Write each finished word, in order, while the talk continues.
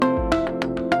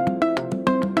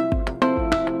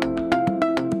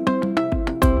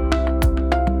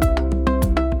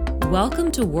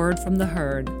Welcome to Word from the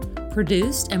Herd,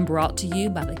 produced and brought to you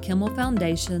by the Kimmel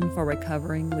Foundation for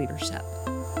Recovering Leadership.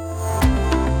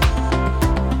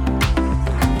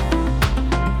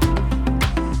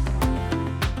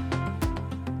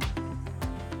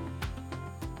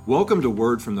 Welcome to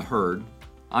Word from the Herd.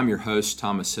 I'm your host,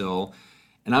 Thomas Hill,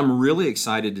 and I'm really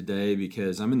excited today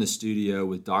because I'm in the studio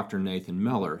with Dr. Nathan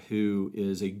Miller, who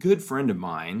is a good friend of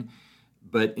mine.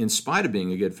 But in spite of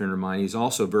being a good friend of mine, he's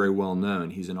also very well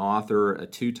known. He's an author, a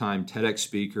two-time TEDx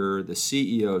speaker, the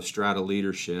CEO of Strata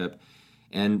Leadership.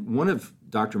 And one of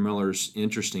Dr. Miller's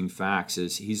interesting facts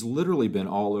is he's literally been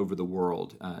all over the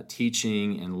world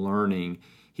teaching and learning.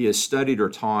 He has studied or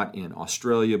taught in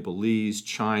Australia, Belize,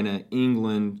 China,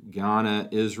 England, Ghana,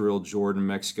 Israel, Jordan,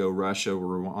 Mexico, Russia,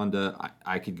 Rwanda.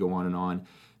 I could go on and on.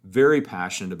 Very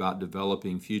passionate about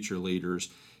developing future leaders.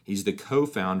 He's the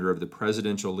co-founder of the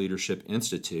Presidential Leadership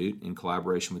Institute in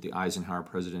collaboration with the Eisenhower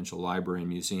Presidential Library and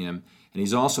Museum. And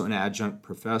he's also an adjunct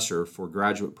professor for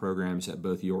graduate programs at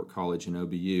both York College and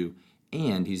OBU.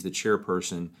 And he's the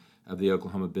chairperson of the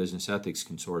Oklahoma Business Ethics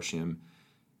Consortium.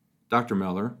 Dr.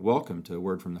 Miller, welcome to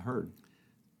Word from the Herd.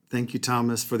 Thank you,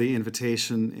 Thomas, for the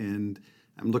invitation, and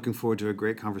I'm looking forward to a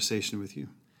great conversation with you.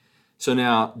 So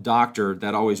now, doctor,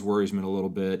 that always worries me a little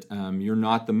bit. You're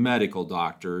not the medical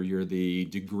doctor, you're the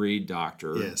degree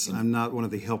doctor. Yes, I'm not one of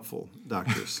the helpful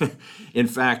doctors. In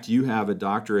fact, you have a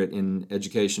doctorate in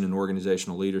education and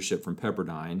organizational leadership from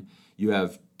Pepperdine. You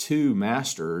have 2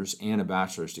 masters and a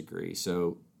bachelor's degree,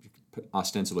 so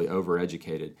ostensibly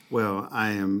overeducated. Well, I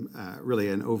am really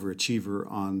an overachiever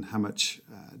on how much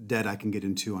debt I can get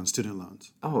into on student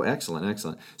loans. Oh, excellent,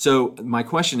 excellent. So my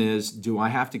question is, do I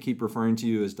have to keep referring to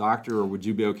you as doctor, or would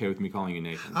you be okay with me calling you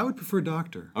Nathan? I would prefer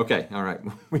doctor. Okay, all right.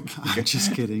 I'm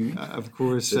just kidding. Of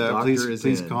course,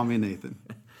 please call me Nathan.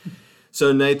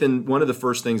 So Nathan, one of the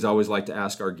first things I always like to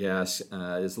ask our guests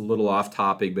is a little off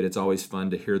topic, but it's always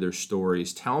fun to hear their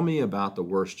stories. Tell me about the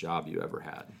worst job you ever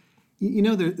had. You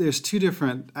know, there's 2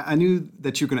 different. I knew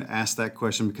that you were going to ask that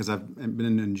question because I've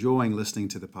been enjoying listening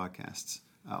to the podcasts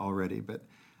already. But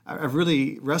I've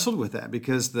really wrestled with that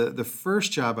because the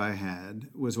first job I had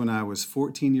was when I was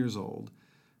 14 years old.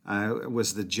 I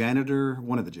was the janitor,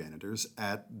 one of the janitors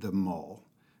at the mall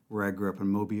where I grew up in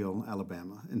Mobile,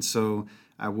 Alabama. And so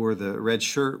I wore the red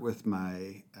shirt with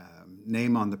my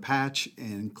name on the patch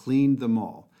and cleaned the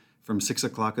mall from 6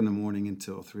 o'clock in the morning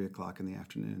until 3 o'clock in the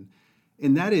afternoon.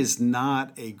 And that is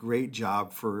not a great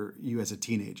job for you as a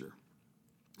teenager.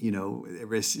 You know,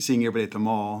 seeing everybody at the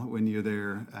mall when you're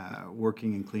there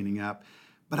working and cleaning up.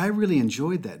 But I really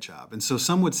enjoyed that job. And so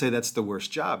some would say that's the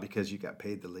worst job because you got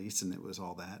paid the least and it was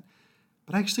all that.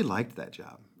 But I actually liked that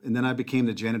job. And then I became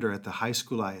the janitor at the high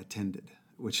school I attended,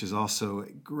 which is also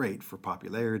great for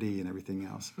popularity and everything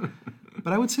else.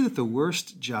 But I would say that the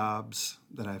worst jobs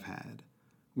that I've had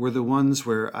were the ones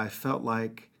where I felt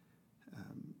like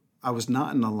I was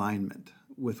not in alignment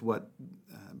with what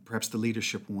perhaps the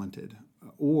leadership wanted,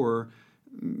 or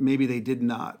maybe they did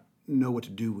not know what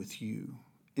to do with you.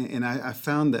 And I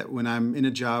found that when I'm in a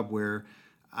job where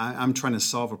I'm trying to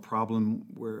solve a problem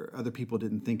where other people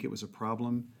didn't think it was a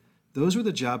problem, those were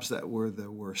the jobs that were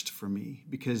the worst for me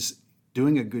because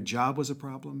doing a good job was a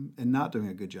problem and not doing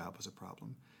a good job was a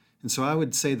problem. And so I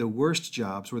would say the worst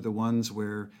jobs were the ones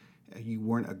where you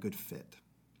weren't a good fit.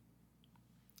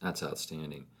 That's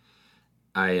outstanding.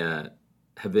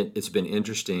 It's been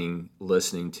interesting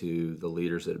listening to the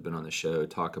leaders that have been on the show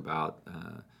talk about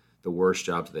the worst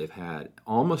jobs they've had.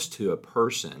 Almost to a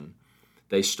person,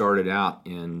 they started out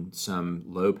in some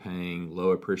low-paying,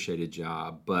 low-appreciated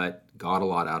job, but got a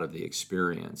lot out of the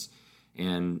experience.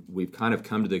 And we've kind of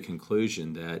come to the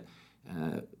conclusion that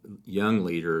young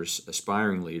leaders,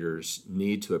 aspiring leaders,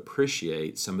 need to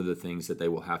appreciate some of the things that they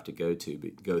will have to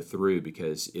go through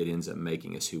because it ends up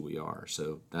making us who we are.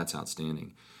 So that's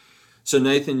outstanding. So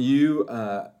Nathan, you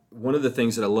one of the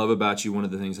things that I love about you, one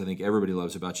of the things I think everybody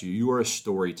loves about you, you are a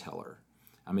storyteller.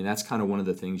 I mean, that's kind of one of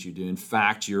the things you do. In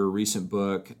fact, your recent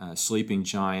book, Sleeping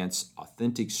Giants: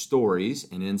 Authentic Stories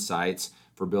and Insights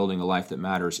for Building a Life That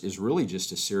Matters, is really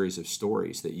just a series of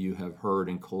stories that you have heard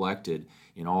and collected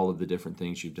in all of the different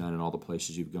things you've done and all the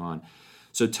places you've gone.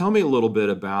 So tell me a little bit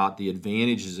about the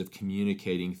advantages of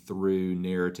communicating through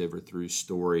narrative or through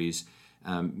stories.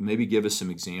 Maybe give us some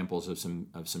examples of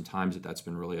some times that's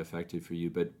been really effective for you.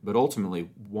 But ultimately,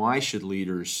 why should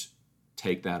leaders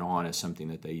take that on as something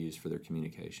that they use for their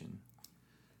communication?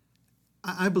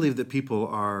 I believe that people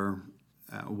are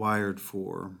wired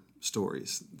for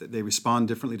stories. They respond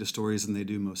differently to stories than they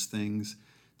do most things.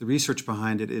 The research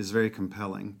behind it is very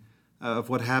compelling of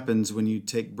what happens when you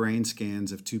take brain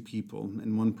scans of 2 people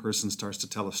and one person starts to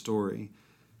tell a story.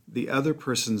 the other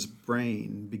person's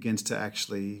brain begins to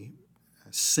actually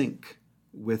sync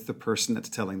with the person that's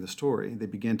telling the story. They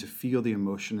begin to feel the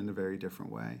emotion in a very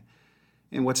different way.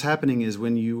 And what's happening is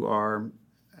when you are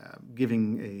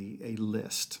giving a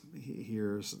list,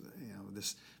 here's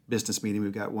this business meeting,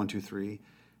 we've got 1, 2, 3.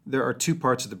 There are two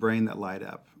parts of the brain that light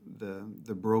up,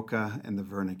 the Broca and the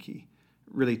Wernicke,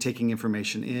 really taking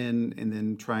information in and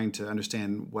then trying to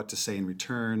understand what to say in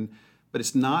return, but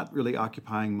it's not really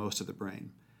occupying most of the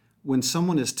brain. When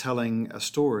someone is telling a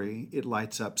story, it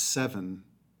lights up 7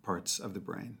 parts of the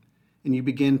brain, and you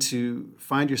begin to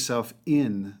find yourself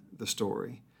in the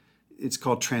story. It's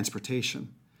called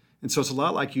transportation. And so it's a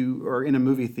lot like you are in a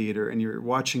movie theater and you're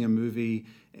watching a movie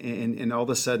and all of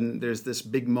a sudden there's this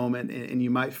big moment and you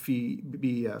might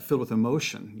be filled with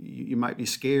emotion. You might be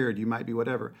scared, you might be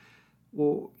whatever.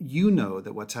 Well, you know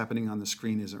that what's happening on the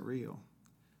screen isn't real,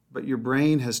 but your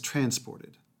brain has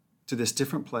transported to this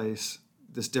different place,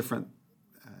 this different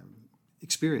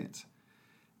experience.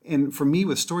 And for me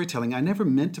with storytelling, I never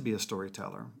meant to be a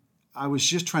storyteller. I was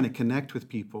just trying to connect with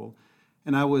people.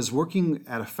 And I was working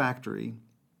at a factory,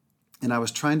 and I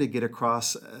was trying to get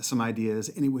across some ideas,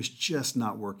 and it was just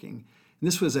not working. And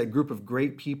this was a group of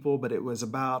great people, but it was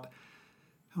about,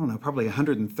 probably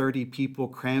 130 people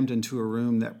crammed into a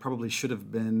room that probably should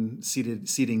have been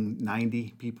seating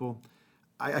 90 people.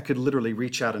 I could literally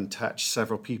reach out and touch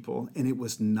several people, and it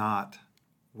was not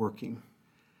working.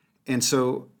 And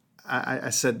so I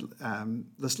said,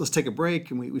 let's take a break,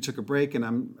 and we took a break, and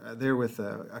I'm there with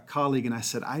a colleague, and I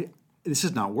said, this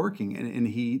is not working. And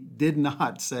he did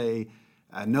not say,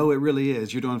 no, it really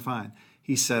is. You're doing fine.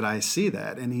 He said, I see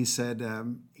that. And he said,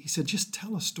 just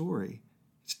tell a story.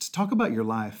 Talk about your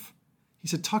life. He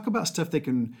said, talk about stuff they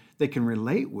can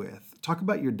relate with. Talk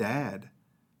about your dad,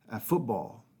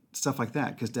 football, stuff like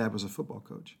that, because Dad was a football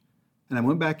coach. And I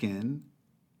went back in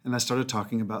and I started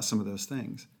talking about some of those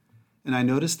things. And I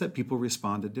noticed that people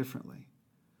responded differently.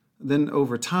 Then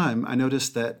over time, I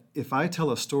noticed that if I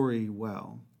tell a story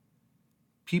well,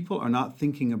 people are not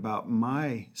thinking about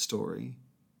my story,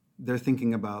 they're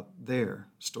thinking about their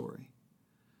story.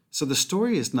 So the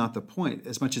story is not the point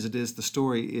as much as it is the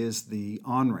story is the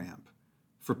on-ramp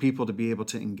for people to be able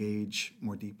to engage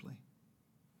more deeply.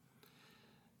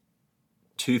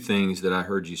 Two things that I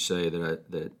heard you say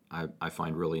that I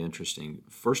find really interesting.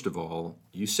 First of all,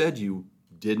 you said you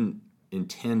didn't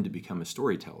intend to become a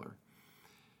storyteller.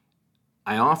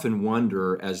 I often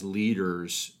wonder, as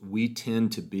leaders, we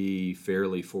tend to be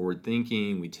fairly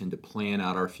forward-thinking. We tend to plan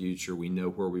out our future. We know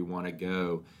where we want to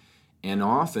go. And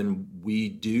often we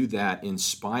do that in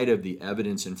spite of the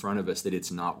evidence in front of us that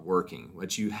it's not working.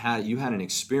 What you had an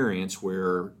experience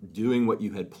where doing what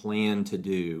you had planned to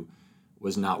do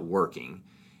was not working.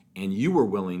 And you were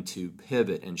willing to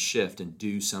pivot and shift and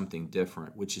do something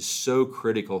different, which is so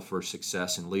critical for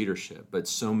success in leadership. But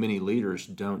so many leaders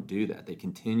don't do that. They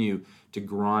continue to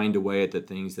grind away at the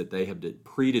things that they have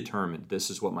predetermined. This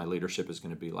is what my leadership is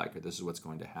going to be like, or this is what's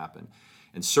going to happen.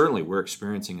 And certainly we're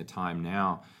experiencing a time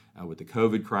now with the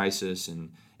COVID crisis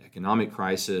and economic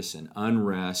crisis and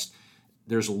unrest.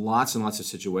 There's lots and lots of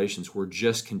situations where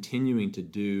just continuing to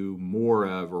do more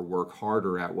of or work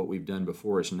harder at what we've done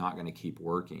before is not going to keep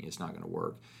working. It's not going to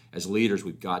work. As leaders,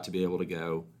 we've got to be able to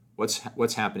go,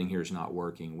 what's happening here is not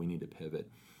working. We need to pivot.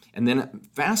 And then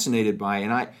fascinated by,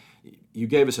 and you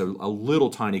gave us a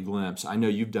little tiny glimpse. I know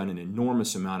you've done an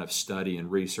enormous amount of study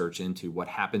and research into what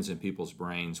happens in people's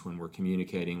brains when we're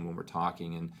communicating, when we're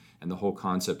talking, and the whole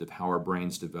concept of how our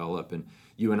brains develop. And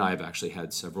you and I have actually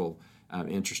had several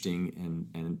interesting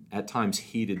and at times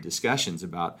heated discussions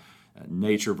about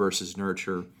nature versus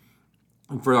nurture.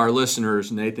 And for our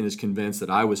listeners, Nathan is convinced that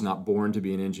I was not born to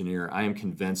be an engineer. I am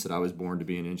convinced that I was born to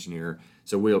be an engineer.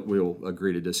 So we'll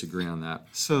agree to disagree on that.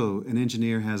 So an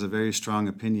engineer has a very strong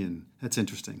opinion. That's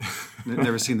interesting.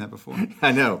 Never seen that before.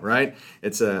 I know, right?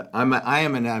 I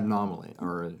am an anomaly,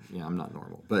 or I'm not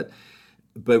normal. But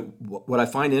what I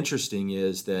find interesting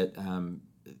is that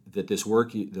that this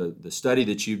work, the study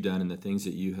that you've done and the things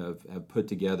that you have put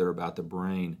together about the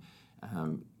brain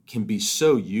can be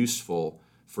so useful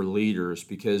for leaders,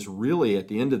 because really at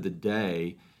the end of the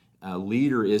day, a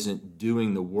leader isn't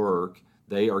doing the work.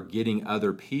 They are getting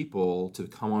other people to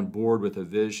come on board with a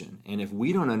vision. And if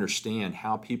we don't understand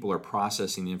how people are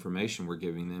processing the information we're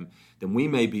giving them, then we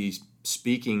may be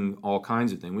speaking all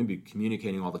kinds of things. We may be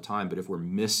communicating all the time, but if we're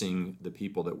missing the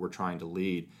people that we're trying to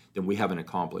lead, then we haven't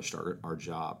accomplished our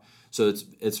job. So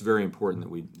it's very important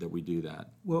that we do that.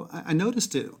 Well, I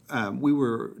noticed it. We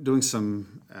were doing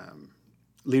some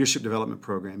leadership development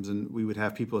programs, and we would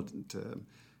have people to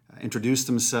introduce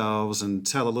themselves and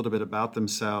tell a little bit about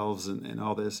themselves and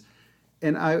all this.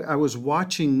 And I was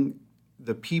watching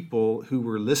the people who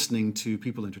were listening to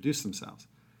people introduce themselves.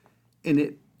 And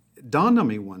it dawned on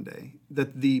me one day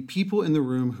that the people in the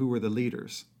room who were the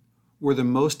leaders were the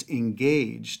most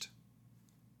engaged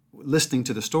listening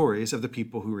to the stories of the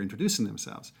people who were introducing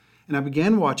themselves. And I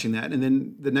began watching that, and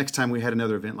then the next time we had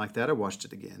another event like that, I watched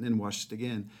it again and watched it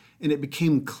again. And it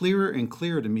became clearer and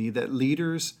clearer to me that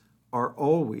leaders are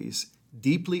always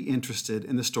deeply interested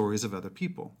in the stories of other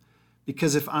people.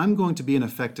 Because if I'm going to be an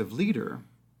effective leader,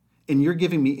 and you're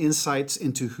giving me insights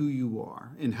into who you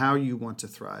are and how you want to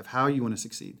thrive, how you want to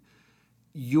succeed,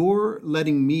 you're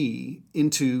letting me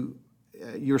into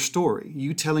your story,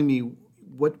 you telling me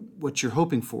what you're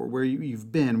hoping for, where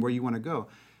you've been, where you want to go.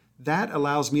 That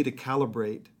allows me to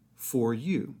calibrate for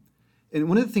you. And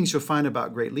one of the things you'll find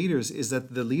about great leaders is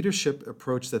that the leadership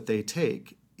approach that they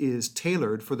take is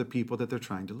tailored for the people that they're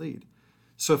trying to lead.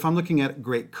 So if I'm looking at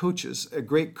great coaches, a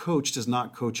great coach does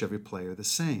not coach every player the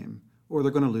same, or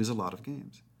they're going to lose a lot of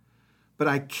games. But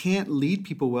I can't lead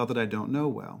people well that I don't know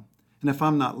well. And if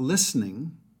I'm not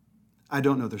listening, I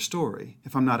don't know their story.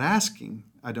 If I'm not asking,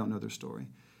 I don't know their story.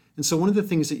 And so one of the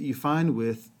things that you find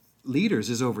with leaders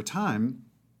is over time,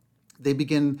 they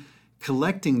begin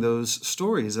collecting those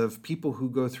stories of people who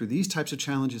go through these types of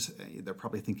challenges. They're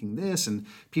probably thinking this, and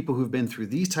people who've been through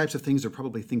these types of things are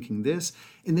probably thinking this.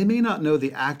 And they may not know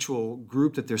the actual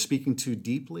group that they're speaking to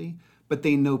deeply, but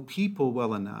they know people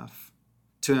well enough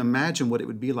to imagine what it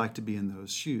would be like to be in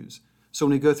those shoes. So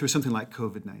when we go through something like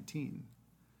COVID-19,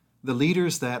 the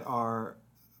leaders that are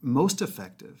most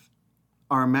effective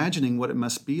are imagining what it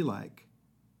must be like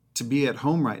to be at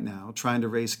home right now, trying to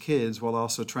raise kids while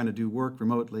also trying to do work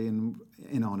remotely and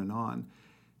on and on.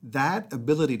 That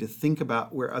ability to think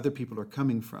about where other people are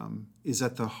coming from is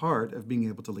at the heart of being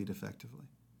able to lead effectively.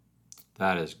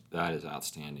 That is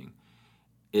outstanding.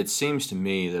 It seems to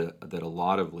me that a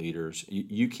lot of leaders,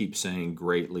 you keep saying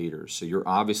great leaders, so you're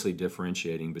obviously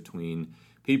differentiating between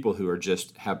people who are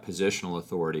just have positional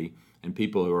authority and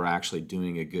people who are actually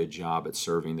doing a good job at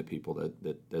serving the people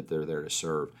that they're there to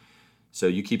serve. So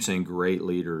you keep saying great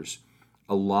leaders.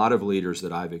 A lot of leaders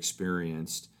that I've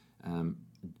experienced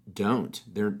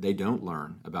they don't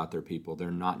learn about their people.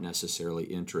 They're not necessarily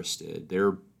interested.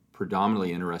 They're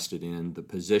predominantly interested in the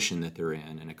position that they're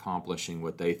in and accomplishing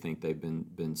what they think they've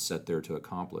been set there to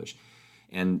accomplish.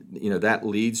 And that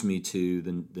leads me to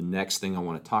the next thing I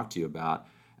want to talk to you about.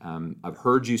 I've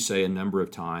heard you say a number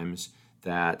of times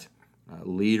that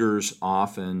leaders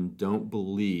often don't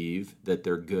believe that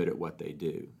they're good at what they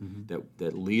do,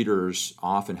 that leaders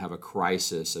often have a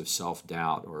crisis of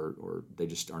self-doubt or they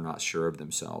just are not sure of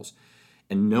themselves.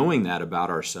 And knowing that about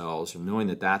ourselves and knowing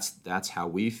that that's how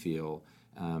we feel,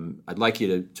 I'd like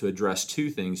you to address two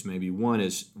things. Maybe one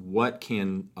is, what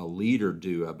can a leader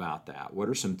do about that? What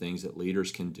are some things that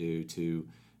leaders can do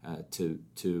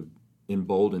to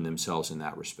embolden themselves in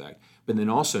that respect? But then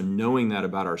also knowing that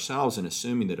about ourselves and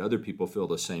assuming that other people feel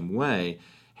the same way,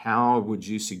 how would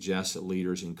you suggest that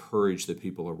leaders encourage the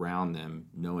people around them,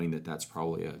 knowing that that's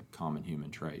probably a common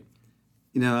human trait?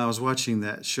 I was watching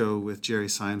that show with Jerry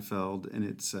Seinfeld, and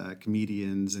it's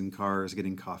comedians in cars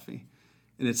getting coffee.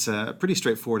 And it's a pretty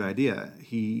straightforward idea.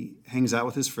 He hangs out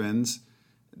with his friends,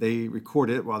 they record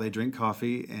it while they drink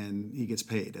coffee, and he gets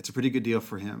paid. It's a pretty good deal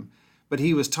for him. But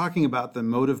he was talking about the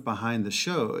motive behind the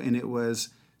show, and it was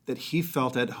that he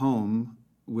felt at home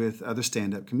with other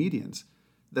stand-up comedians,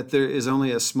 that there is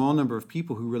only a small number of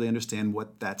people who really understand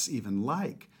what that's even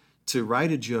like, to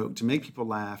write a joke, to make people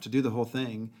laugh, to do the whole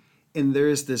thing. And there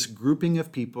is this grouping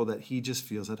of people that he just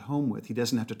feels at home with. He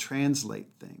doesn't have to translate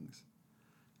things.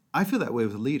 I feel that way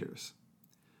with leaders.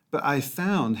 But I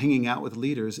found hanging out with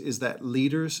leaders is that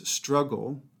leaders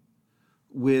struggle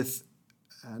with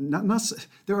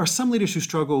there are some leaders who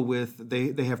struggle with,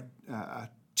 they have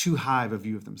too high of a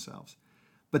view of themselves.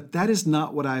 But that is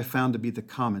not what I found to be the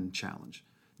common challenge.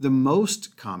 The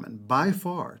most common, by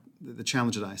far, the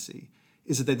challenge that I see,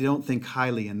 is that they don't think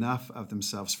highly enough of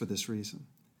themselves for this reason.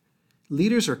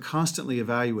 Leaders are constantly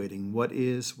evaluating what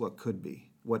is, what could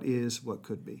be, what is, what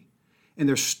could be. And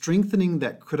they're strengthening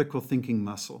that critical thinking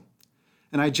muscle.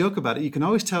 And I joke about it. You can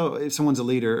always tell if someone's a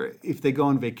leader if they go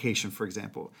on vacation, for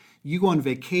example. You go on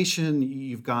vacation,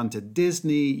 you've gone to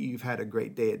Disney, you've had a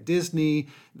great day at Disney,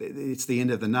 it's the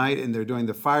end of the night and they're doing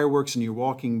the fireworks and you're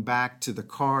walking back to the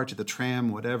car, to the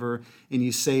tram, whatever, and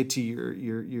you say to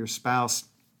your spouse,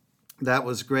 that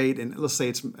was great. And let's say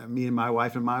it's me and my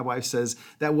wife says,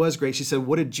 that was great. She said,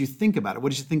 what did you think about it?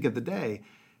 What did you think of the day?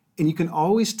 And you can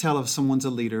always tell if someone's a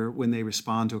leader when they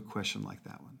respond to a question like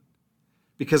that one.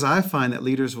 Because I find that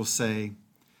leaders will say,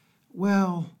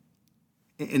 well,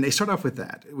 And they start off with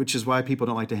that, which is why people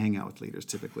don't like to hang out with leaders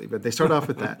typically. But they start off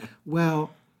with that.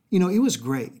 Well, it was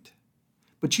great.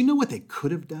 But you know what they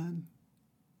could have done?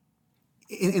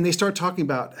 And they start talking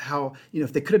about how,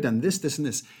 if they could have done this, this, and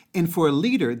this. And for a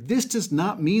leader, this does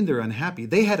not mean they're unhappy.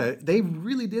 They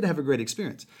really did have a great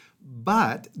experience.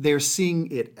 But they're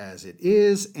seeing it as it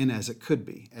is and as it could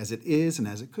be, as it is and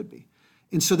as it could be.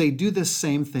 And so they do the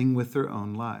same thing with their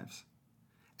own lives.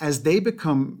 As they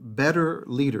become better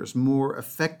leaders, more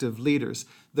effective leaders,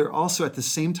 they're also at the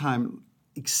same time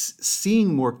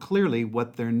seeing more clearly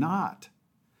what they're not.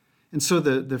 And so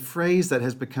the phrase that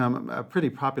has become a pretty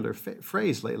popular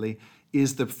phrase lately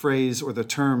is the phrase or the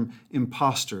term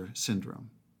imposter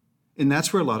syndrome. And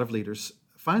that's where a lot of leaders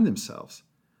find themselves.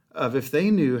 If they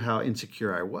knew how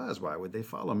insecure I was, why would they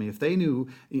follow me? If they knew,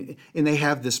 and they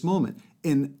have this moment.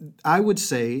 And I would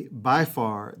say by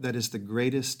far that is the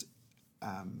greatest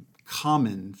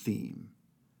common theme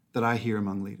that I hear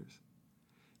among leaders.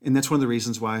 And that's one of the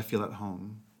reasons why I feel at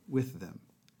home with them.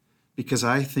 Because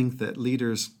I think that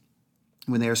leaders,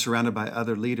 when they are surrounded by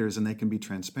other leaders and they can be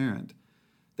transparent,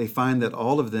 they find that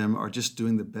all of them are just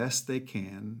doing the best they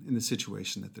can in the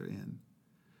situation that they're in.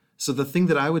 So the thing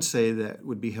that I would say that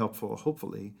would be helpful,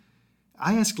 hopefully,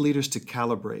 I ask leaders to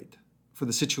calibrate for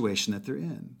the situation that they're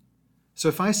in. So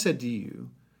if I said to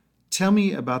you, tell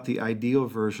me about the ideal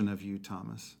version of you,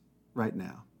 Thomas, right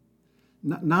now.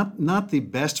 Not the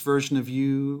best version of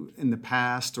you in the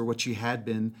past or what you had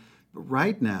been, but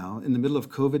right now, in the middle of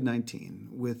COVID-19,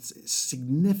 with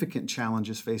significant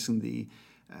challenges facing the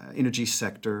energy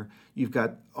sector, you've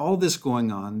got all this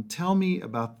going on. Tell me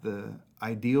about the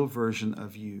ideal version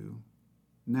of you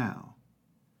now.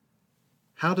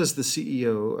 How does the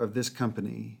CEO of this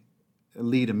company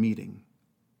lead a meeting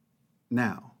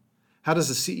now? How does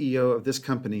the CEO of this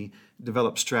company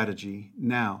develop strategy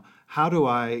now? How do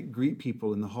I greet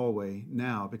people in the hallway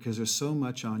now? Because there's so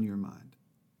much on your mind.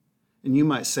 And you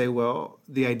might say, well,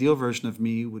 the ideal version of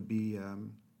me would be,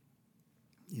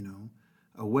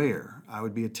 aware. I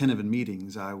would be attentive in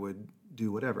meetings. I would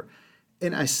do whatever.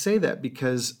 And I say that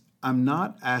because I'm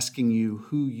not asking you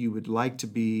who you would like to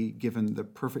be given the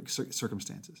perfect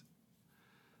circumstances.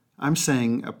 I'm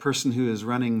saying a person who is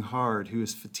running hard, who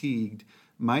is fatigued,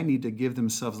 might need to give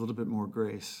themselves a little bit more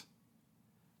grace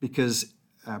because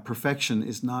perfection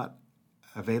is not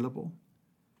available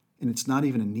and it's not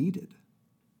even needed.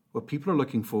 What people are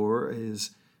looking for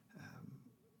is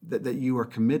that you are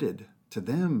committed to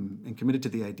them and committed to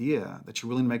the idea that you're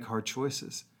willing to make hard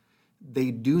choices. They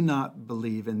do not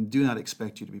believe and do not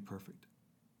expect you to be perfect.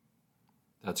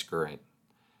 That's great.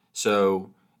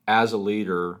 So as a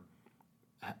leader,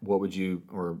 what would you,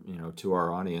 or to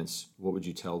our audience, what would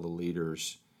you tell the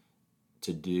leaders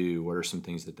to do? What are some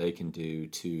things that they can do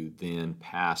to then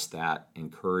pass that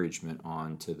encouragement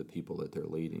on to the people that they're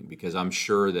leading? Because I'm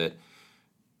sure that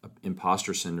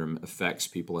imposter syndrome affects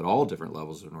people at all different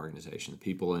levels of an organization.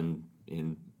 People in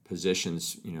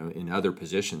positions, in other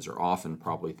positions are often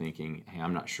probably thinking, hey,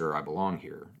 I'm not sure I belong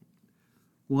here.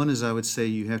 One is I would say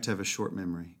you have to have a short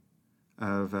memory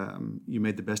of you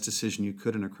made the best decision you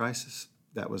could in a crisis.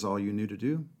 That was all you knew to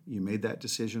do. You made that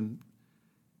decision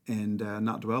and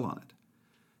not dwell on it.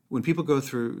 When people go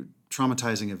through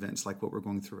traumatizing events like what we're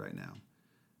going through right now,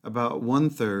 about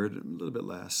 1/3, a little bit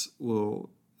less,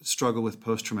 will struggle with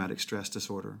post-traumatic stress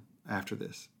disorder after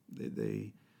this.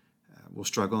 They will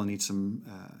struggle and need some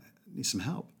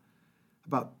help.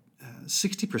 About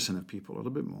 60% of people, a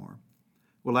little bit more,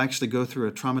 will actually go through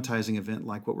a traumatizing event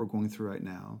like what we're going through right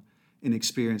now and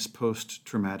experience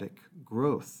post-traumatic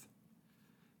growth.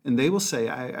 And they will say,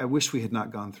 I wish we had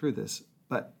not gone through this,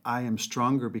 but I am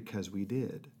stronger because we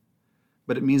did.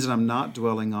 But it means that I'm not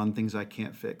dwelling on things I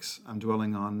can't fix. I'm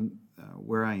dwelling on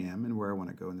where I am and where I want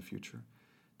to go in the future.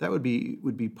 That would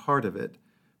be part of it.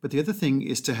 But the other thing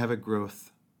is to have a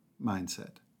growth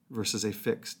mindset versus a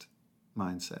fixed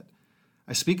mindset.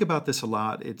 I speak about this a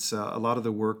lot. It's a lot of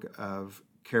the work of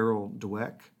Carol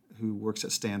Dweck, who works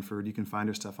at Stanford. You can find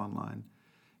her stuff online.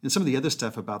 And some of the other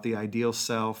stuff about the ideal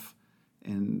self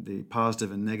and the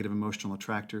positive and negative emotional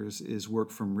attractors is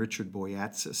work from Richard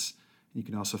Boyatzis. You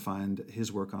can also find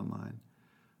his work online.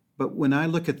 But when I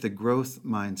look at the growth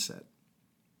mindset,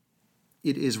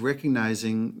 it is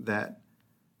recognizing that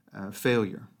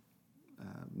failure,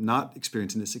 not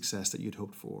experiencing the success that you'd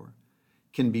hoped for,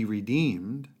 can be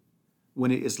redeemed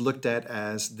when it is looked at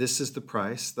as this is the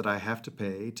price that I have to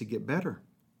pay to get better.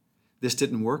 This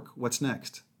didn't work, what's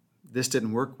next? This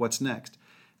didn't work, what's next?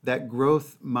 That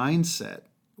growth mindset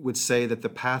would say that the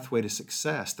pathway to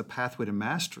success, the pathway to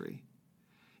mastery,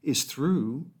 is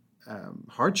through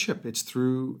hardship. It's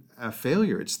through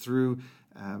failure. It's through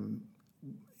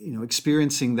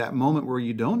experiencing that moment where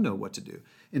you don't know what to do.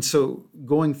 And so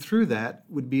going through that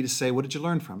would be to say, what did you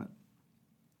learn from it?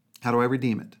 How do I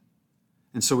redeem it?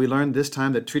 And so we learned this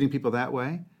time that treating people that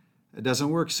way, it doesn't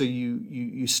work. So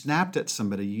you snapped at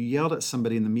somebody, you yelled at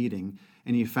somebody in the meeting,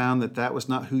 and you found that that was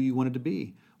not who you wanted to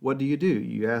be. What do?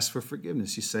 You ask for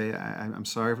forgiveness. You say, I'm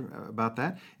sorry about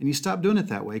that. And you stop doing it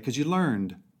that way because you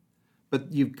learned.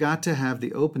 But you've got to have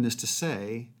the openness to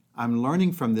say, I'm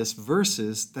learning from this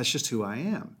versus that's just who I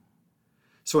am.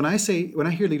 So when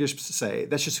I hear leaders say,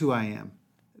 that's just who I am,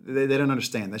 they don't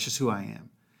understand, that's just who I am.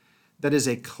 That is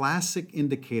a classic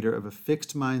indicator of a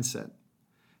fixed mindset.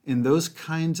 And those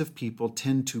kinds of people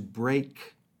tend to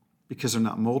break because they're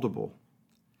not moldable.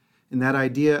 And that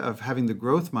idea of having the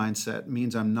growth mindset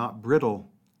means I'm not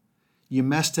brittle. You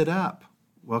messed it up.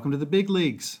 Welcome to the big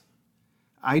leagues.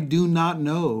 I do not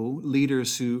know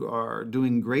leaders who are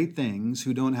doing great things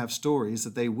who don't have stories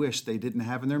that they wish they didn't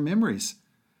have in their memories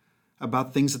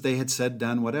about things that they had said,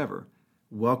 done, whatever.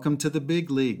 Welcome to the big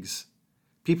leagues.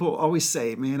 People always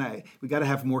say, man, we got to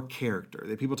have more character.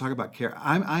 People talk about character.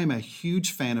 I am a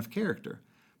huge fan of character.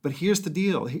 But here's the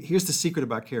deal. Here's the secret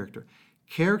about character.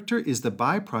 Character is the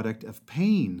byproduct of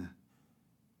pain.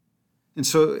 And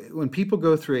so when people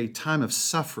go through a time of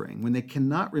suffering, when they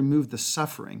cannot remove the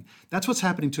suffering, that's what's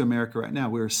happening to America right now.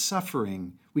 We're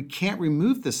suffering. We can't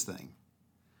remove this thing.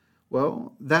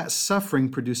 Well, that suffering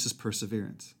produces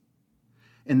perseverance.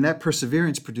 And that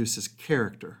perseverance produces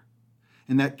character.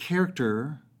 And that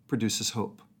character produces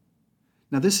hope.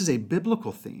 Now, this is a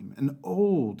biblical theme, an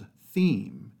old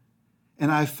theme.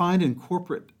 And I find in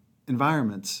corporate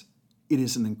environments, it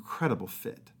is an incredible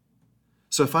fit.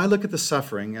 So if I look at the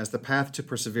suffering as the path to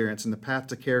perseverance and the path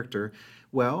to character,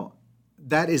 well,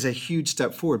 that is a huge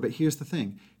step forward. But here's the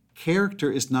thing.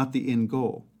 Character is not the end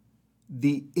goal.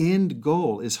 The end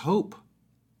goal is hope.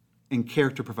 And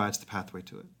character provides the pathway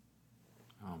to it.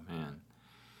 Oh, man.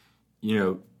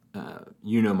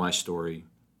 You know my story,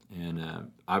 and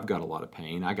I've got a lot of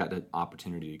pain. I got the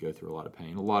opportunity to go through a lot of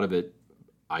pain. A lot of it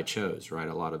I chose, right?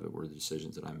 A lot of it were the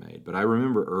decisions that I made. But I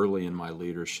remember early in my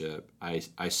leadership, I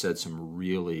said some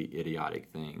really idiotic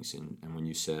things. And when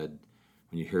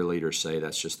you hear leaders say,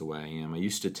 that's just the way I am, I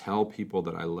used to tell people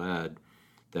that I led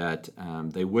that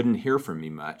they wouldn't hear from me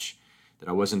much, that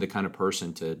I wasn't the kind of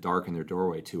person to darken their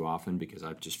doorway too often because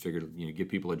I just figured, give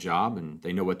people a job and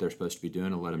they know what they're supposed to be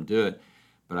doing and let them do it.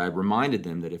 But I reminded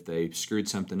them that if they screwed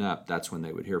something up, that's when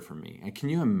they would hear from me. And can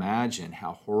you imagine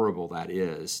how horrible that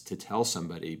is to tell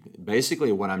somebody?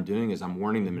 Basically, what I'm doing is I'm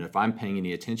warning them, and if I'm paying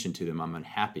any attention to them, I'm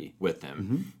unhappy with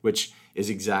them, which is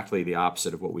exactly the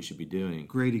opposite of what we should be doing.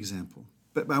 Great example.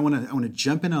 But I want to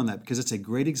jump in on that because it's a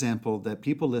great example that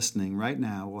people listening right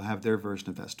now will have their version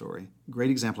of that story. Great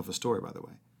example of a story, by the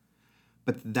way.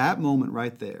 But that moment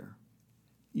right there,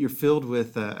 you're filled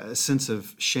with a sense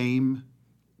of shame,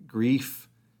 grief,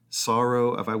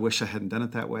 sorrow of I wish I hadn't done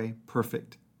it that way.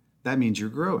 Perfect. That means you're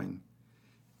growing.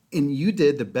 And you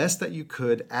did the best that you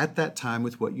could at that time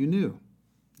with what you knew.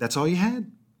 That's all you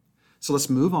had. So let's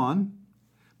move on.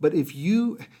 But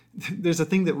there's a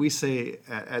thing that we say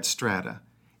at Strata.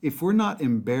 If we're not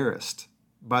embarrassed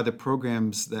by the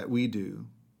programs that we do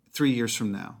 3 years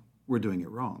from now, we're doing it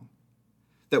wrong.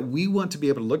 That we want to be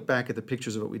able to look back at the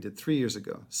pictures of what we did 3 years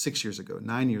ago, 6 years ago,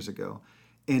 9 years ago,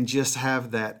 and just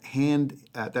have that hand,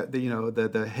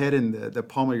 the head in the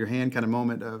palm of your hand kind of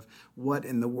moment of what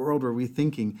in the world were we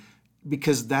thinking?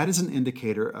 Because that is an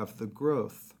indicator of the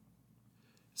growth.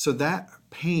 So that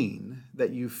pain that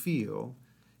you feel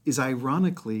is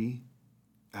ironically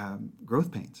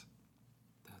growth pains.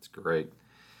 That's great.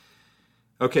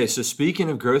 Okay, so speaking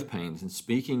of growth pains, and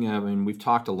speaking of, and we've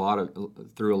talked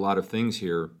through a lot of things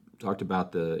here. Talked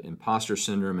about the imposter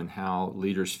syndrome and how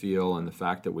leaders feel, and the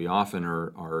fact that we often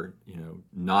are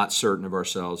not certain of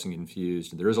ourselves and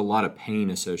confused. There is a lot of pain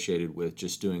associated with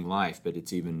just doing life, but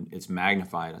it's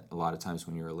magnified a lot of times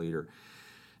when you're a leader.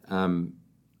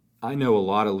 I know a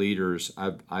lot of leaders.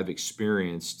 I've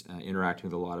experienced interacting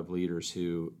with a lot of leaders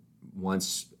who,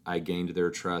 once I gained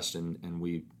their trust and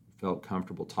we felt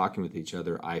comfortable talking with each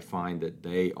other, I find that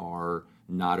they are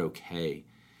not okay.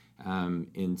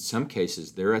 In some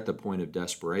cases, they're at the point of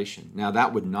desperation. Now,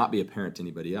 that would not be apparent to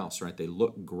anybody else, right? They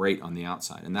look great on the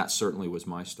outside, and that certainly was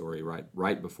my story, right?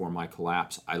 Right before my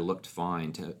collapse, I looked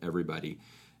fine to everybody,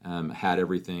 had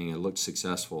everything, it looked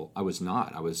successful. I was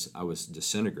not. I was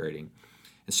disintegrating.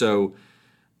 And so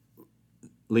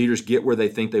leaders get where they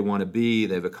think they want to be,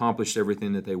 they've accomplished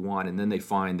everything that they want, and then they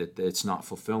find that it's not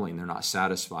fulfilling, they're not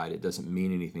satisfied, it doesn't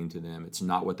mean anything to them, it's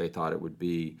not what they thought it would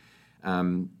be.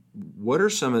 What are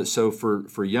some of, so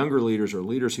for younger leaders or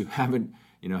leaders who haven't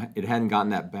it hadn't gotten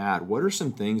that bad. What are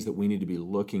some things that we need to be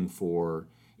looking for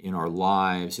in our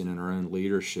lives and in our own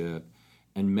leadership?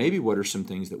 And maybe what are some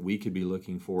things that we could be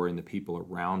looking for in the people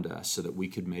around us so that we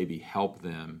could maybe help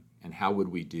them? And how would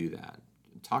we do that?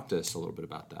 Talk to us a little bit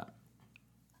about that.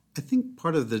 I think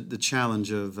part of the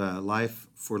challenge of life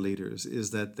for leaders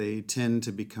is that they tend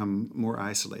to become more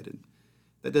isolated.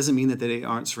 That doesn't mean that they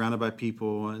aren't surrounded by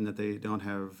people and that they don't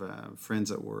have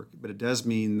friends at work, but it does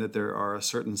mean that there are a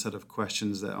certain set of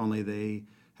questions that only they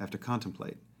have to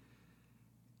contemplate.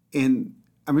 And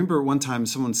I remember one time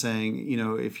someone saying,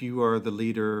 if you are the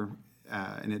leader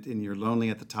and you're lonely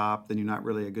at the top, then you're not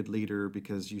really a good leader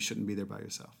because you shouldn't be there by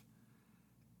yourself.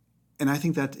 And I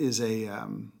think that is a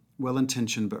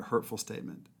well-intentioned but hurtful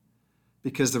statement,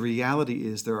 because the reality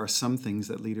is there are some things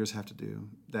that leaders have to do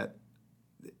that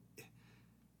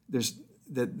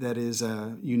is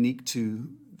unique to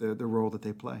the role that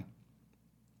they play,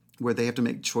 where they have to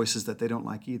make choices that they don't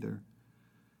like either.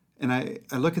 And I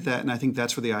look at that and I think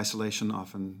that's where the isolation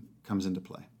often comes into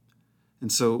play.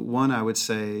 And so one, I would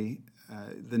say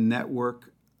the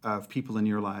network of people in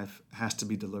your life has to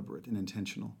be deliberate and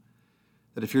intentional.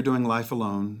 That if you're doing life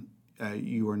alone,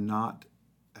 you are not,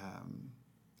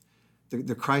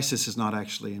 the crisis is not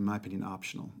actually, in my opinion,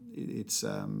 optional. It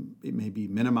may be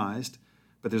minimized,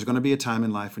 but there's going to be a time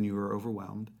in life when you are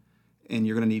overwhelmed, and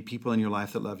you're going to need people in your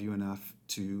life that love you enough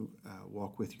to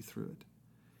walk with you through it.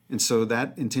 And so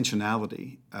that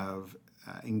intentionality of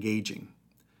engaging,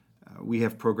 we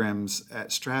have programs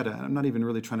at Strata, and I'm not even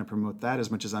really trying to promote that as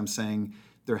much as I'm saying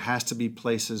there have to be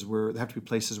places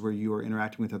where you are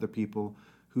interacting with other people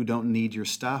who don't need your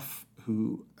stuff,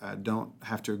 who don't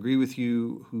have to agree with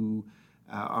you, who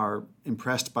are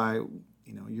impressed by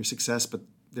your success, but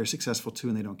they're successful too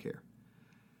and they don't care.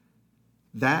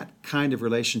 That kind of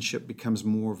relationship becomes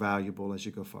more valuable as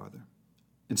you go farther.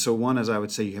 And so one, as I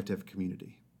would say, you have to have a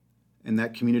community. And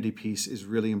that community piece is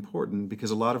really important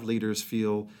because a lot of leaders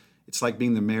feel it's like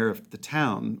being the mayor of the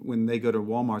town. When they go to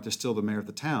Walmart, they're still the mayor of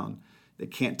the town. They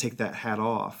can't take that hat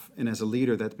off. And as a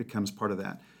leader, that becomes part of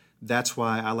that. That's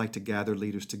why I like to gather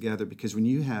leaders together, because when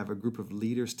you have a group of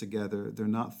leaders together, they're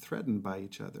not threatened by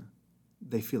each other.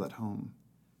 They feel at home.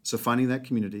 So finding that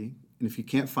community, and if you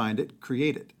can't find it,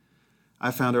 create it.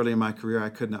 I found early in my career I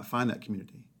could not find that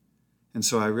community. And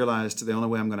so I realized the only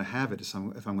way I'm going to have it is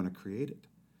if I'm going to create it.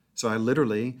 So I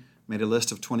literally made a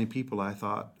list of 20 people I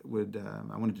thought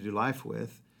I wanted to do life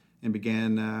with, and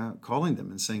began calling them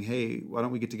and saying, hey, why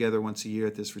don't we get together once a year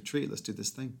at this retreat? Let's do this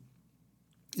thing.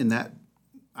 And that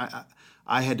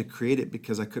I had to create it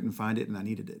because I couldn't find it and I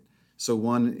needed it. So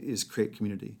one is create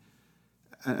community.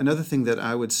 Another thing that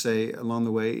I would say along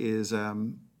the way is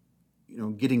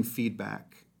getting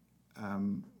feedback,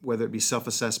 whether it be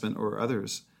self-assessment or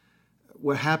others.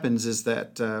 What happens is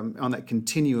that on that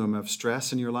continuum of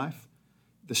stress in your life,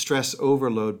 the stress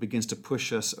overload begins to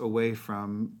push us away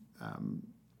from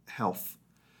health.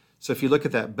 So if you look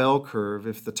at that bell curve,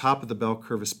 if the top of the bell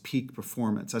curve is peak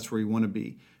performance, that's where you want to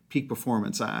be. Peak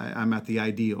performance, I'm at the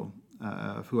ideal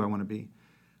of who I want to be.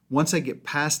 Once I get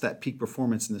past that peak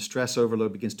performance and the stress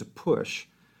overload begins to push,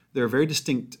 there are very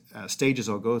distinct stages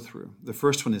I'll go through. The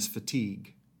first one is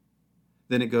fatigue.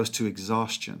 Then it goes to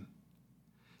exhaustion.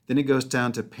 Then it goes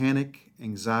down to panic,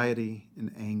 anxiety,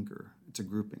 and anger. It's a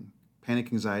grouping.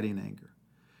 Panic, anxiety, and anger.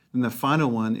 Then the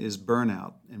final one is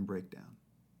burnout and breakdown.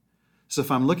 So if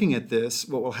I'm looking at this,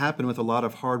 what will happen with a lot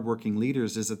of hardworking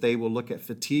leaders is that they will look at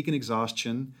fatigue and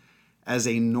exhaustion as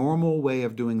a normal way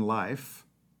of doing life.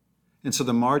 And so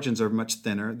the margins are much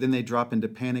thinner. Then they drop into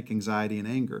panic, anxiety, and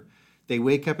anger. They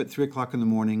wake up at 3 o'clock in the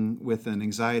morning with an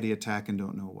anxiety attack and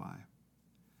don't know why.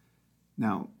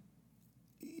 Now,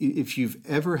 if you've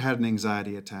ever had an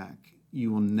anxiety attack,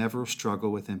 you will never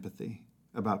struggle with empathy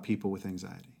about people with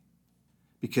anxiety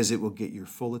because it will get your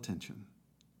full attention.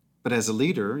 But as a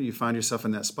leader, you find yourself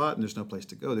in that spot and there's no place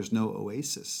to go. There's no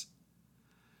oasis.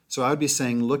 So I would be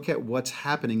saying, look at what's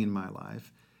happening in my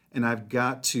life, and I've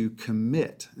got to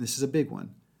commit. This is a big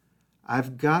one.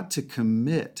 I've got to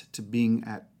commit to being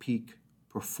at peak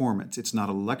performance. It's not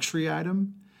a luxury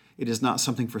item. It is not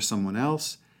something for someone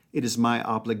else. It is my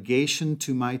obligation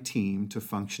to my team to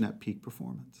function at peak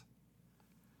performance.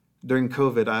 During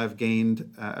COVID, I've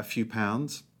gained a few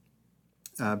pounds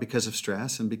because of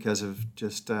stress and because of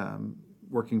just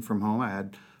working from home. I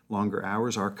had longer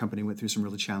hours. Our company went through some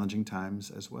really challenging times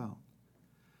as well.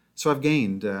 So I've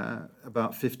gained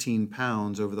about 15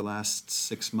 pounds over the last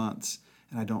 6 months,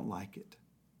 and I don't like it.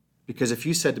 Because if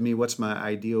you said to me, what's my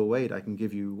ideal weight, I can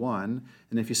give you one.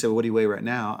 And if you say, well, what do you weigh right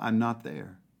now? I'm not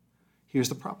there. Here's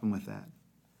the problem with that.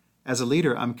 As a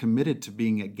leader, I'm committed to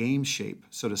being at game shape,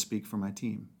 so to speak, for my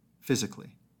team,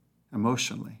 physically.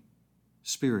 emotionally,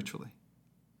 spiritually.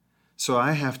 So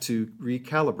I have to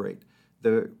recalibrate.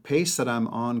 The pace that I'm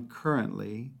on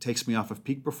currently takes me off of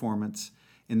peak performance,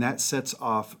 and that sets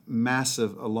off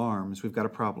massive alarms. We've got a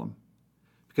problem.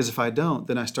 Because if I don't,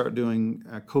 then I start doing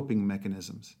coping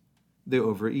mechanisms. The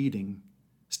overeating,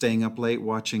 staying up late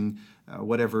watching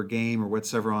whatever game or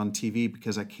whatever on TV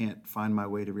because I can't find my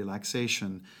way to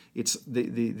relaxation. It's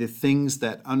the things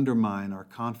that undermine our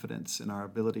confidence and our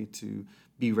ability to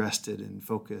be rested and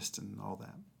focused and all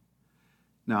that.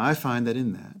 Now, I find that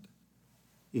in that,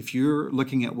 if you're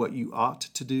looking at what you ought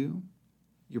to do,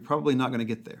 you're probably not going to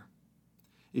get there.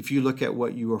 If you look at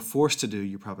what you are forced to do,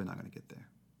 you're probably not going to get there.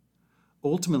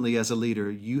 Ultimately, as a leader,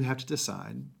 you have to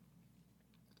decide,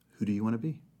 who do you want to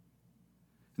be?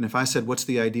 And if I said, what's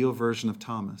the ideal version of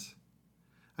Thomas?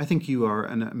 I think you are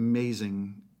an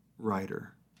amazing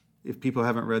writer. If people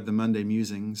haven't read the Monday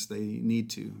Musings, they need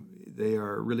to. They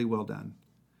are really well done.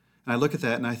 And I look at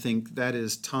that and I think that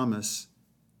is Thomas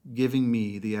giving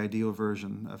me the ideal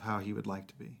version of how he would like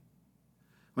to be.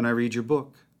 When I read your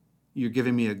book, you're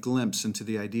giving me a glimpse into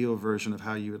the ideal version of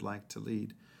how you would like to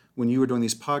lead. When you were doing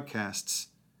these podcasts,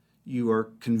 you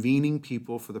are convening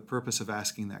people for the purpose of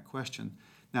asking that question.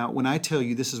 Now, when I tell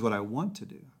you this is what I want to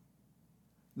do,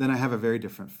 then I have a very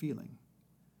different feeling.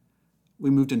 We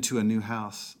moved into a new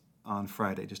house on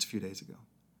Friday, just a few days ago,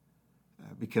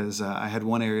 because I had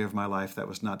one area of my life that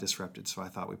was not disrupted, so I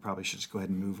thought we probably should just go ahead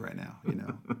and move right now.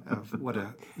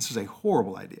 This was a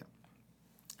horrible idea.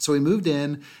 So we moved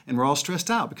in, and we're all stressed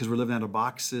out because we're living out of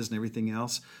boxes and everything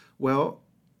else. Well,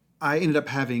 I ended up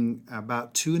having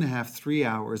about 2.5, 3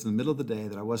 hours in the middle of the day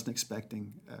that I wasn't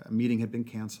expecting. A meeting had been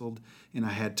canceled, and I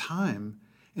had time.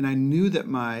 And I knew that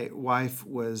my wife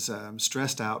was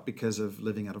stressed out because of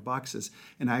living out of boxes.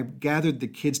 And I gathered the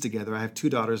kids together. I have 2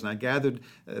 daughters, and I gathered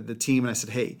the team, and I said,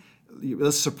 hey,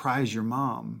 let's surprise your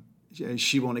mom.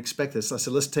 She won't expect this. So I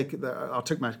said, I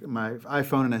took my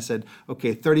iPhone and I said,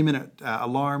 okay, 30-minute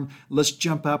alarm. Let's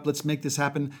jump up. Let's make this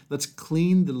happen. Let's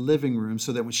clean the living room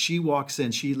so that when she walks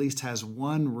in, she at least has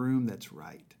one room that's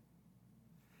right.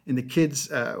 And the kids,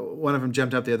 one of them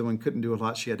jumped up. The other one couldn't do a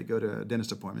lot. She had to go to a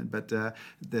dentist appointment. But the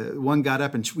one got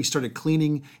up and we started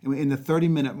cleaning. And the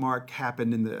 30-minute mark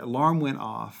happened and the alarm went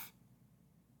off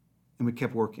and we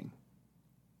kept working.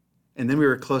 And then we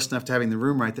were close enough to having the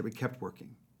room right that we kept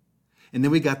working. And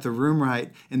then we got the room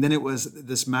right, and then it was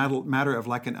this matter of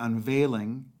like an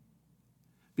unveiling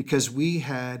because we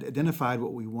had identified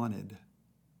what we wanted.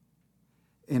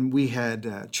 And we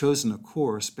had chosen a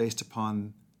course based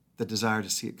upon the desire to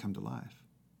see it come to life.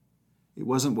 It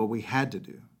wasn't what we had to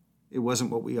do. It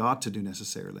wasn't what we ought to do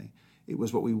necessarily. It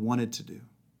was what we wanted to do.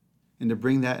 And to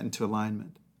bring that into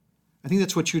alignment. I think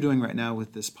that's what you're doing right now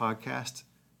with this podcast.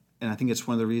 And I think it's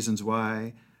one of the reasons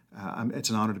why it's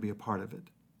an honor to be a part of it.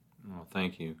 Oh,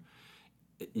 thank you.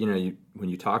 When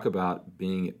you talk about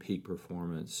being at peak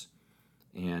performance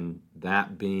and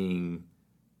that being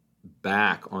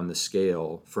back on the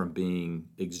scale from being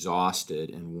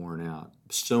exhausted and worn out,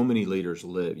 so many leaders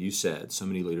live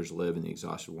in the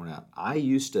exhausted, worn out. I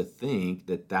used to think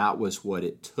that was what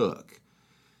it took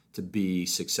to be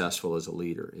successful as a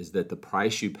leader, is that the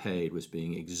price you paid was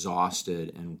being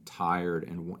exhausted and tired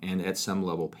and at some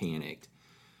level panicked.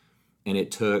 And it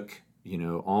took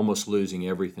almost losing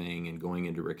everything and going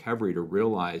into recovery to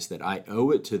realize that I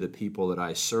owe it to the people that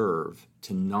I serve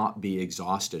to not be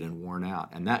exhausted and worn out.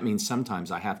 And that means sometimes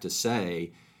I have to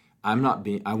say, I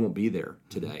won't be there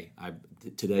today.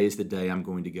 Today is the day I'm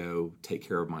going to go take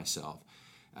care of myself.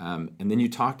 And then you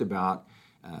talked about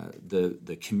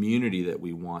the community that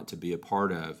we want to be a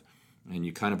part of. And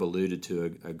you kind of alluded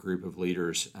to a group of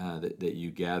leaders that you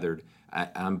gathered.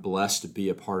 I'm blessed to be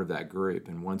a part of that group.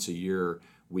 And once a year,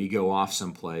 we go off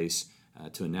someplace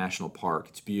to a national park.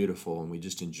 It's beautiful, and we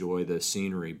just enjoy the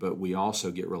scenery, but we also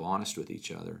get real honest with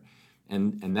each other.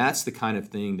 And that's the kind of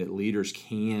thing that leaders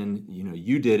can,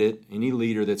 you did it. Any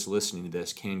leader that's listening to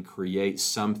this can create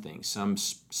something, some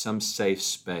safe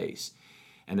space.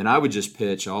 And then I would just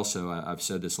pitch also, I've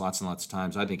said this lots and lots of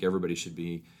times, I think everybody should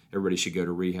go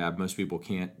to rehab. Most people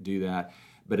can't do that.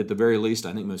 But at the very least,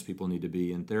 I think most people need to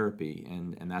be in therapy,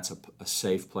 and that's a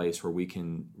safe place where we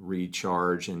can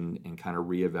recharge and kind of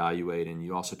reevaluate. And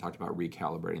you also talked about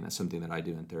recalibrating. That's something that I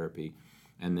do in therapy.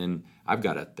 And then I've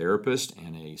got a therapist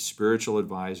and a spiritual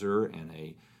advisor and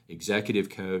a executive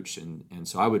coach. And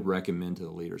so I would recommend to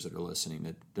the leaders that are listening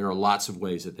that there are lots of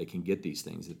ways that they can get these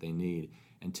things that they need,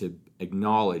 and to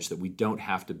acknowledge that we don't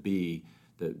have to be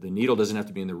the needle doesn't have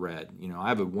to be in the red. I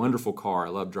have a wonderful car. I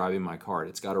love driving my car.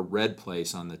 It's got a red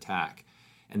place on the tack.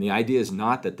 And the idea is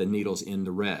not that the needle's in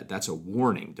the red. That's a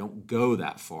warning. Don't go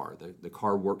that far. The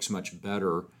car works much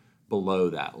better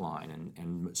below that line,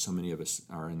 and so many of us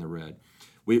are in the red.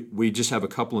 We just have a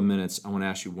couple of minutes. I want to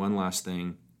ask you one last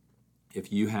thing.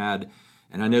 If you had,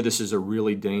 and I know this is a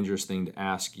really dangerous thing to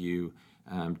ask you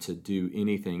to do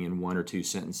anything in 1 or 2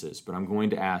 sentences, but I'm going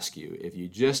to ask you, if you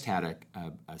just had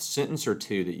a sentence or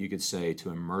two that you could say to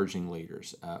emerging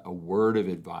leaders, a word of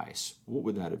advice, what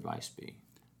would that advice be?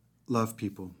 Love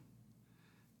people.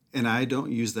 And I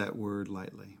don't use that word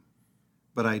lightly,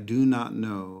 but I do not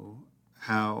know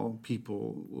how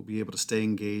people will be able to stay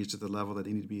engaged at the level that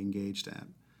they need to be engaged at,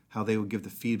 how they will give the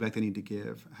feedback they need to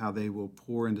give, how they will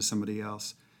pour into somebody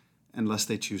else unless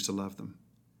they choose to love them.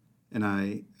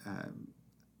 And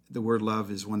the word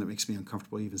love is one that makes me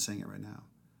uncomfortable even saying it right now.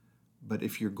 But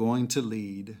if you're going to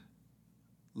lead,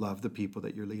 love the people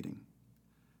that you're leading,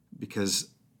 because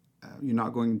you're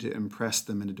not going to impress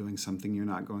them into doing something. You're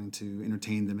not going to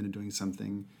entertain them into doing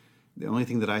something. The only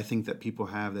thing that I think that people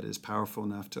have that is powerful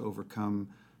enough to overcome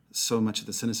so much of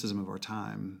the cynicism of our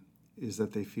time is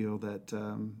that they feel that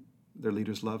their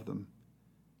leaders love them.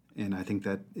 And I think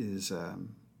that is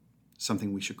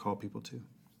something we should call people to.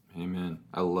 Amen.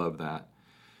 I love that.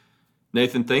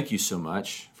 Nathan, thank you so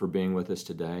much for being with us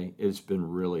today. It's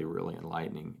been really, really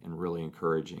enlightening and really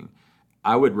encouraging.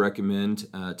 I would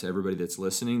recommend to everybody that's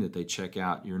listening that they check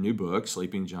out your new book,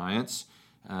 Sleeping Giants.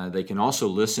 They can also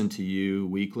listen to you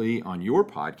weekly on your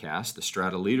podcast, The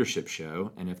Strata Leadership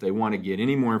Show. And if they want to get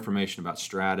any more information about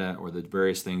Strata or the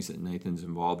various things that Nathan's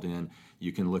involved in,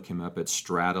 you can look him up at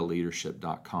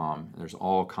strataleadership.com. There's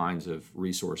all kinds of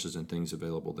resources and things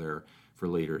available there for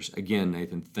leaders. Again,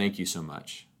 Nathan, thank you so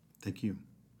much. Thank you.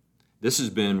 This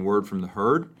has been Word from the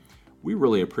Herd. We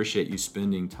really appreciate you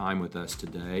spending time with us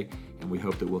today, and we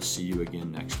hope that we'll see you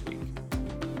again next week.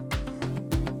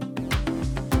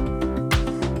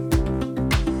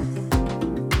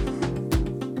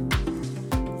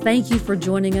 Thank you for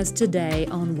joining us today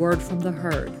on Word from the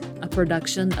Herd, a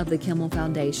production of the Kimmel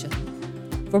Foundation.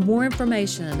 For more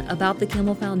information about the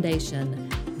Kimmel Foundation,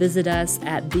 visit us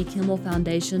at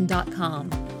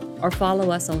thekimmelfoundation.com or follow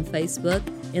us on Facebook,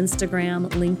 Instagram,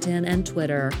 LinkedIn, and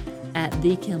Twitter at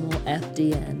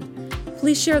TheKimmelFDN.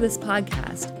 Please share this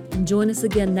podcast and join us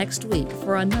again next week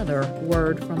for another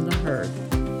Word from the Herd.